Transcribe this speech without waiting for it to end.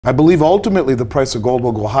I believe ultimately the price of gold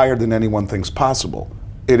will go higher than anyone thinks possible.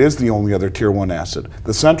 It is the only other Tier 1 asset.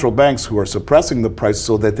 The central banks who are suppressing the price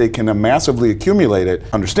so that they can massively accumulate it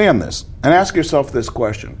understand this. And ask yourself this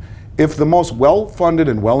question. If the most well-funded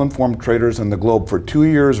and well-informed traders in the globe for 2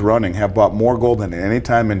 years running have bought more gold than at any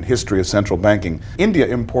time in history of central banking, India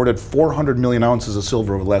imported 400 million ounces of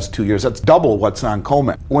silver over the last 2 years. That's double what's on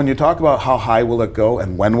COMEX. When you talk about how high will it go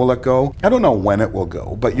and when will it go, I don't know when it will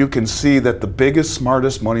go, but you can see that the biggest,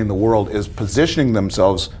 smartest money in the world is positioning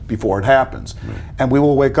themselves before it happens. Right. And we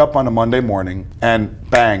will wake up on a Monday morning and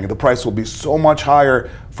bang, the price will be so much higher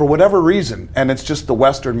for whatever reason, and it's just the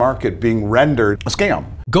Western market being rendered a scam.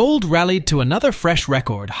 Gold rallied to another fresh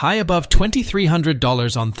record high above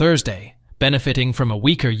 $2,300 on Thursday, benefiting from a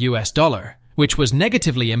weaker US dollar, which was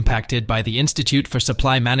negatively impacted by the Institute for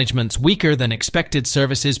Supply Management's weaker than expected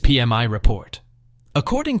Services PMI report.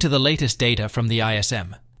 According to the latest data from the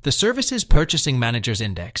ISM, the Services Purchasing Managers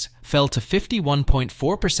Index fell to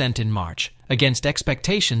 51.4% in March against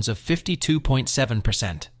expectations of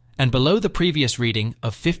 52.7%. and below the previous reading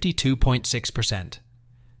of 52.6%.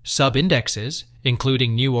 Subindexes,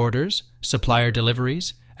 including new orders, supplier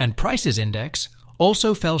deliveries, and prices index,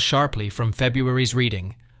 also fell sharply from February's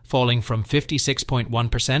reading, falling from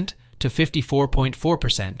 56.1% to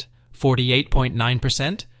 54.4%,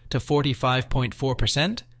 48.9% to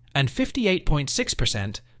 45.4%, and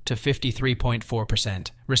 58.6% to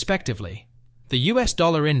 53.4%, respectively. The US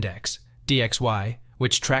dollar index, DXY,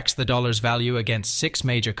 which tracks the dollar's value against 6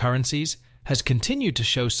 major currencies, has continued to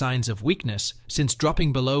show signs of weakness since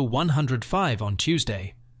dropping below 105 on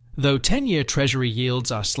Tuesday. Though 10-year Treasury yields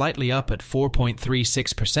are slightly up at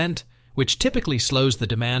 4.36%, which typically slows the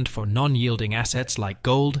demand for non-yielding assets like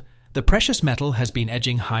gold, the precious metal has been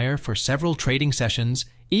edging higher for several trading sessions,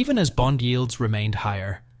 even as bond yields remained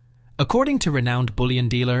higher. According to renowned bullion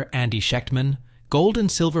dealer Andy Schectman, gold and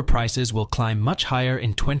silver prices will climb much higher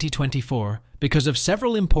in 2024 because of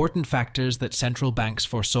several important factors that central banks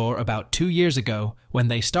foresaw about 2 years ago when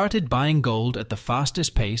they started buying gold at the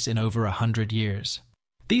fastest pace in over 100 years.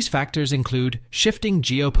 These factors include shifting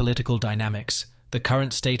geopolitical dynamics, the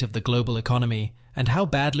current state of the global economy, and how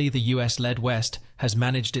badly the US-led West has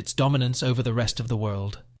managed its dominance over the rest of the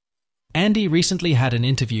world. Andy recently had an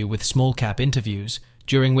interview with Small Cap Interviews,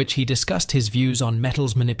 during which he discussed his views on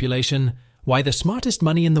metals manipulation, why the smartest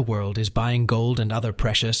money in the world is buying gold and other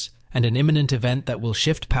precious, and an imminent event that will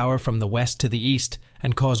shift power from the west to the east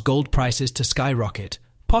and cause gold prices to skyrocket,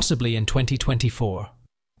 possibly in 2024.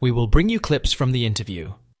 We will bring you clips from the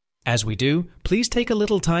interview. As we do, please take a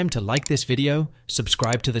little time to like this video,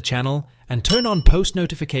 subscribe to the channel, and turn on post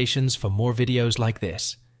notifications for more videos like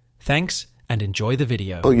this. Thanks, and enjoy the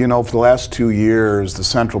video. Well, you know, for the last 2 years, the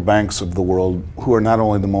central banks of the world, who are not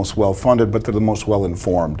only the most well-funded, but they're the most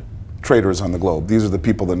well-informed traders on the globe, these are the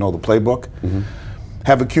people that know the playbook,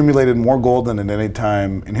 have accumulated more gold than at any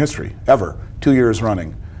time in history, ever, 2 years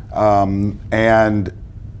running. And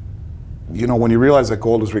you know, when you realize that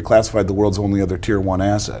gold is reclassified the world's only other Tier 1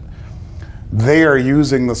 asset, they are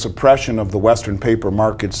using the suppression of the Western paper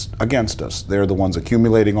markets against us. They're the ones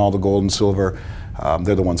accumulating all the gold and silver.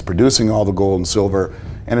 They're the ones producing all the gold and silver.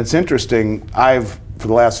 And it's interesting, I've, for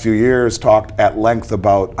the last few years, talked at length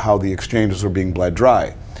about how the exchanges are being bled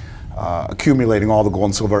dry. Accumulating all the gold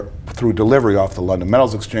and silver through delivery off the London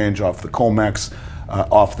Metals Exchange, off the COMEX,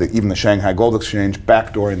 off even the Shanghai Gold Exchange,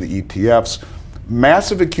 backdooring the ETFs.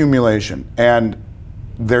 Massive accumulation, and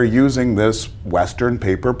they're using this Western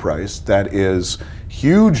paper price that is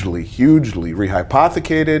hugely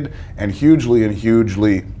rehypothecated and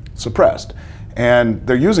hugely suppressed. And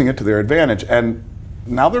they're using it to their advantage, and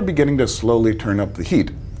now they're beginning to slowly turn up the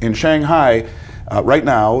heat. In Shanghai, right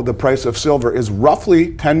now, the price of silver is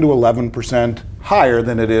roughly 10 to 11% higher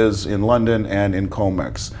than it is in London and in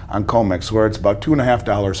COMEX, on COMEX, where it's about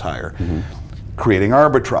 $2.50 higher. Creating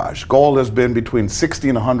arbitrage. Gold has been between $60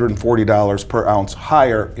 and $140 per ounce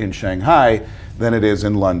higher in Shanghai than it is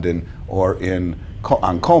in London or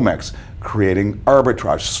on COMEX, creating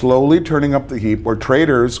arbitrage, slowly turning up the heat where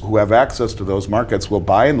traders who have access to those markets will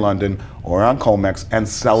buy in London or on COMEX and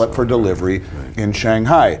sell it for delivery in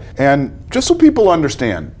Shanghai. And just so people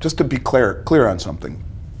understand, just to be clear on something,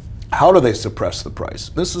 how do they suppress the price?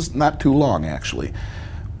 This is not too long, actually.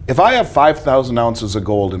 If I have 5,000 ounces of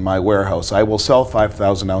gold in my warehouse, I will sell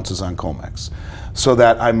 5,000 ounces on COMEX so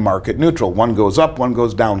that I'm market neutral. One goes up, one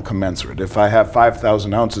goes down commensurate. If I have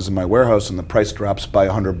 5,000 ounces in my warehouse and the price drops by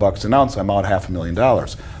 $100 an ounce, I'm out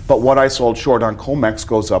 $500,000. But what I sold short on COMEX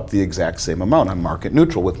goes up the exact same amount. I'm market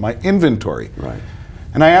neutral with my inventory. Right.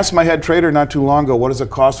 And I asked my head trader not too long ago, what does it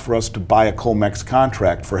cost for us to buy a COMEX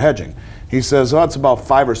contract for hedging? He says, oh, it's about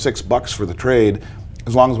 $5 or $6 for the trade.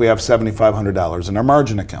 as long as we have $7,500 in our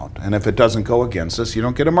margin account. And if it doesn't go against us, you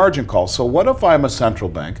don't get a margin call. So what if I'm a central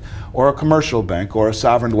bank or a commercial bank or a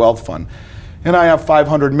sovereign wealth fund and I have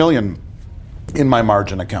 500 million in my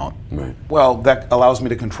margin account? Right. Well, that allows me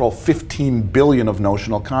to control 15 billion of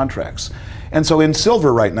notional contracts. And so in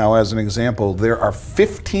silver right now, as an example, there are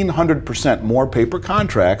 1,500% more paper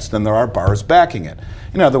contracts than there are bars backing it.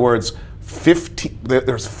 In other words,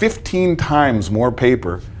 there's 15 times more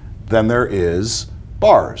paper than there is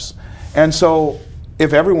bars. And so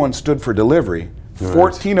if everyone stood for delivery,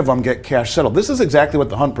 14 of them get cash settled. This is exactly what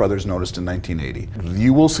the Hunt brothers noticed in 1980.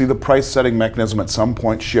 You will see the price setting mechanism at some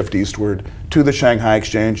point shift eastward to the Shanghai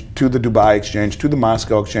exchange, to the Dubai exchange, to the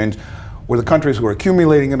Moscow exchange, where the countries who are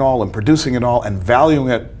accumulating it all and producing it all and valuing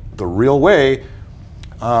it the real way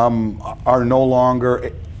are no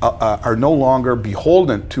longer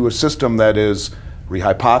beholden to a system that is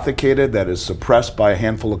rehypothecated, that is suppressed by a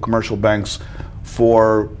handful of commercial banks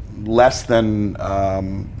for less than,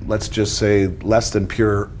 let's just say, less than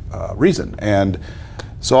pure reason. And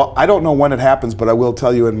so I don't know when it happens, but I will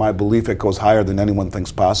tell you in my belief it goes higher than anyone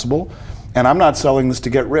thinks possible. And I'm not selling this to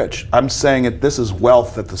get rich. I'm saying this is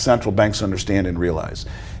wealth that the central banks understand and realize.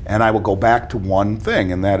 And I will go back to one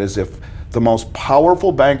thing, and that is if the most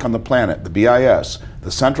powerful bank on the planet, the BIS, the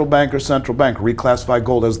central bank reclassify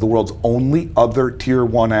gold as the world's only other tier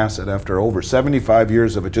 1 asset after over 75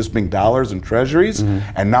 years of it just being dollars and treasuries,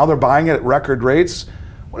 and now they're buying it at record rates.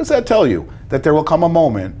 What does that tell you? That there will come a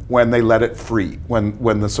moment when they let it free,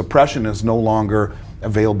 when the suppression is no longer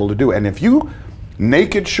available to do. And if you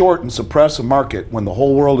naked short and suppress a market when the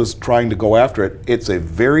whole world is trying to go after it, it's a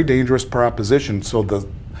very dangerous proposition. So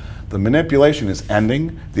the manipulation is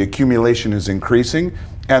ending, the accumulation is increasing,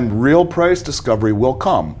 and real price discovery will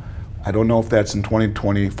come. I don't know if that's in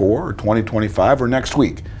 2024 or 2025 or next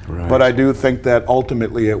week, but I do think that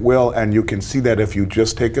ultimately it will, and you can see that if you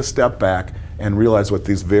just take a step back and realize what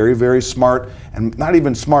these very, very smart, and not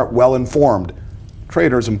even smart, well-informed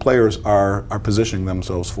traders and players are positioning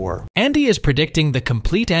themselves for. Andy is predicting the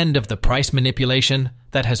complete end of the price manipulation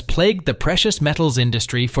that has plagued the precious metals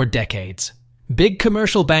industry for decades. Big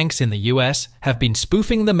commercial banks in the US have been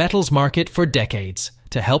spoofing the metals market for decades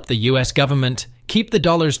to help the US government keep the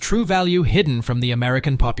dollar's true value hidden from the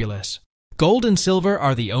American populace. Gold and silver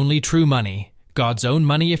are the only true money, God's own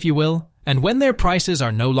money if you will, and when their prices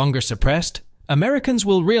are no longer suppressed, Americans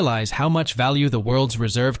will realize how much value the world's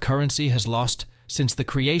reserve currency has lost since the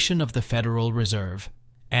creation of the Federal Reserve.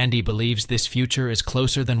 Andy believes this future is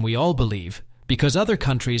closer than we all believe, because other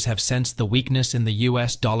countries have sensed the weakness in the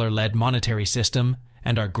US dollar-led monetary system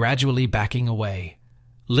and are gradually backing away.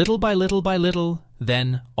 Little by little,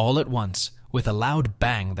 then all at once, with a loud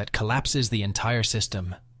bang that collapses the entire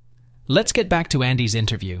system. Let's get back to Andy's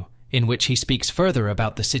interview, in which he speaks further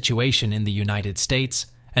about the situation in the United States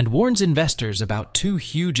and warns investors about two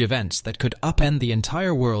huge events that could upend the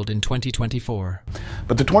entire world in 2024.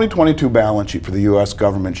 But the 2022 balance sheet for the U.S.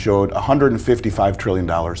 government showed $155 trillion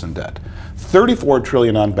in debt. $34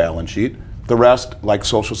 trillion on balance sheet. The rest, like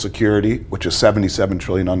Social Security, which is $77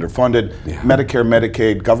 trillion underfunded, Medicare,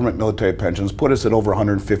 Medicaid, government military pensions, put us at over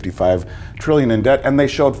 $155 trillion in debt, and they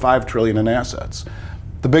showed $5 trillion in assets.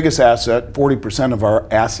 The biggest asset, 40% of our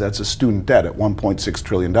assets, is student debt at $1.6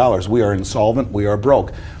 trillion. We are insolvent, we are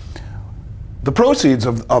broke. The proceeds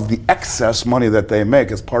of the excess money that they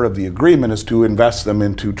make as part of the agreement is to invest them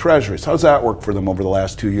into treasuries. How's that work for them over the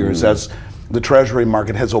last 2 years as the treasury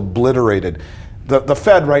market has obliterated? The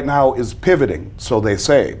Fed right now is pivoting, so they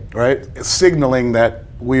say, right? Signaling that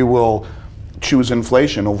we will choose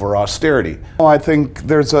inflation over austerity. Well, I think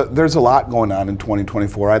there's a lot going on in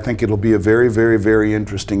 2024. I think it'll be a very, very, very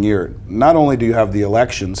interesting year. Not only do you have the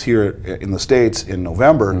elections here in the States in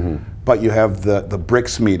November, but you have the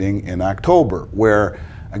BRICS meeting in October, where,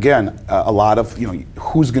 again, a lot of,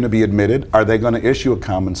 who's going to be admitted? Are they going to issue a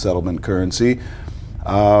common settlement currency?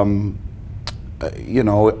 Are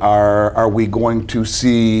we going to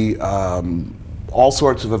see all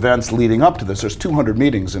sorts of events leading up to this? There's 200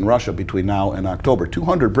 meetings in Russia between now and October,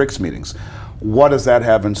 200 BRICS meetings. What does that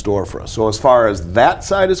have in store for us? So as far as that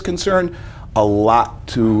side is concerned, a lot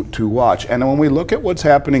to watch. And when we look at what's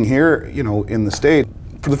happening here, in the States,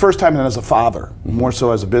 for the first time and as a father, more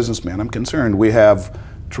so as a businessman, I'm concerned. We have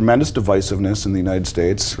tremendous divisiveness in the United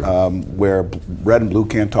States, where red and blue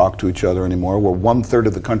can't talk to each other anymore, where 1/3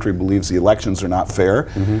 of the country believes the elections are not fair.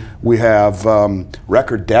 We have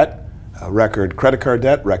record debt, record credit card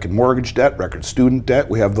debt, record mortgage debt, record student debt.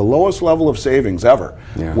 We have the lowest level of savings ever,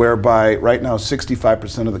 whereby right now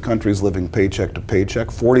 65% of the country is living paycheck to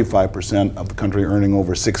paycheck, 45% of the country earning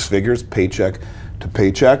over 6 figures, paycheck to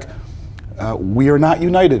paycheck. we are not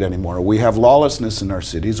united anymore. We have lawlessness in our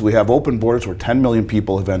cities. We have open borders where 10 million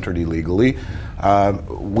people have entered illegally.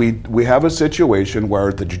 We have a situation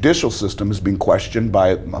where the judicial system is being questioned by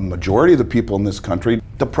a majority of the people in this country.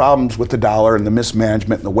 The problems with the dollar and the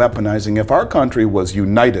mismanagement and the weaponizing. If our country was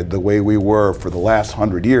united the way we were for the last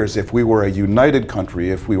 100 years, if we were a united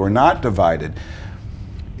country, if we were not divided,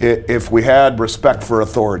 if we had respect for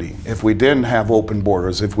authority, if we didn't have open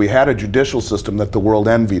borders, if we had a judicial system that the world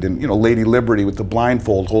envied, and Lady Liberty with the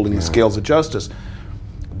blindfold holding the scales of justice,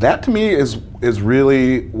 that to me is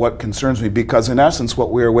really what concerns me, because in essence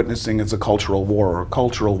what we are witnessing is a cultural war or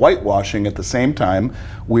cultural whitewashing. At the same time,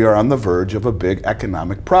 we are on the verge of a big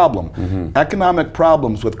economic problem. Economic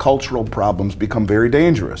problems with cultural problems become very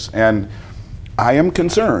dangerous, and I am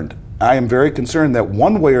concerned. I am very concerned that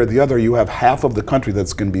one way or the other you have half of the country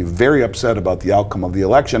that's going to be very upset about the outcome of the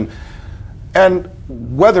election and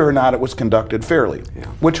whether or not it was conducted fairly,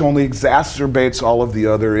 which only exacerbates all of the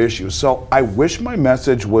other issues. So I wish my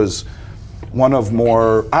message was one of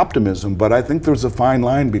more optimism, but I think there's a fine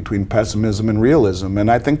line between pessimism and realism,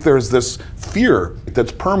 and I think there's this fear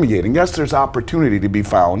that's permeating. Yes, there's opportunity to be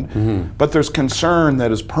found, but there's concern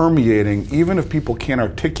that is permeating. Even if people can't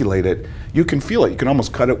articulate it, you can feel it. You can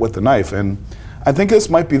almost cut it with a knife, and I think this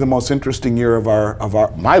might be the most interesting year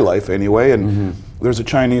of my life anyway, and there's a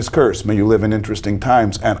Chinese curse, may you live in interesting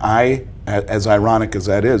times, and I, as ironic as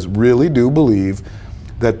that is, really do believe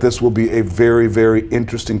that this will be a very, very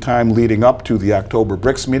interesting time leading up to the October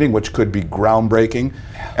BRICS meeting, which could be groundbreaking,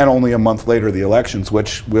 and only a month later the elections,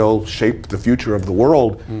 which will shape the future of the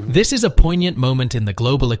world. This is a poignant moment in the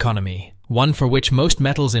global economy, one for which most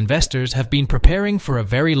metals investors have been preparing for a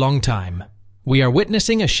very long time. We are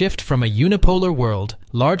witnessing a shift from a unipolar world,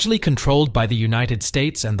 largely controlled by the United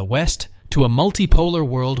States and the West, to a multipolar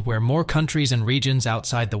world where more countries and regions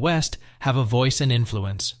outside the West have a voice and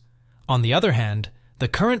influence. On the other hand, the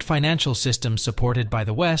current financial system supported by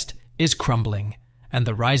the West is crumbling, and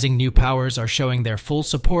the rising new powers are showing their full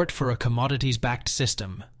support for a commodities-backed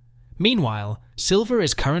system. Meanwhile, silver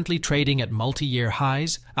is currently trading at multi-year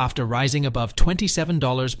highs after rising above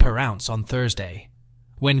 $27 per ounce on Thursday.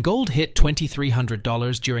 When gold hit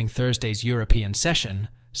 $2,300 during Thursday's European session,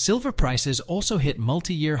 silver prices also hit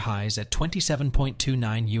multi-year highs at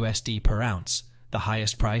 $27.29 USD per ounce, the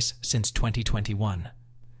highest price since 2021.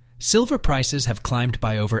 Silver prices have climbed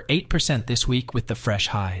by over 8% this week with the fresh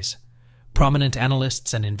highs. Prominent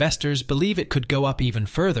analysts and investors believe it could go up even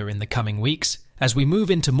further in the coming weeks as we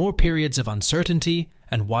move into more periods of uncertainty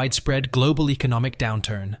and widespread global economic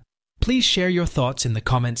downturn. Please share your thoughts in the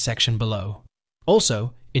comments section below.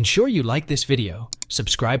 Also, ensure you like this video,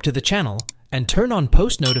 subscribe to the channel, and turn on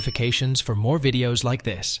post notifications for more videos like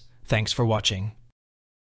this. Thanks for watching.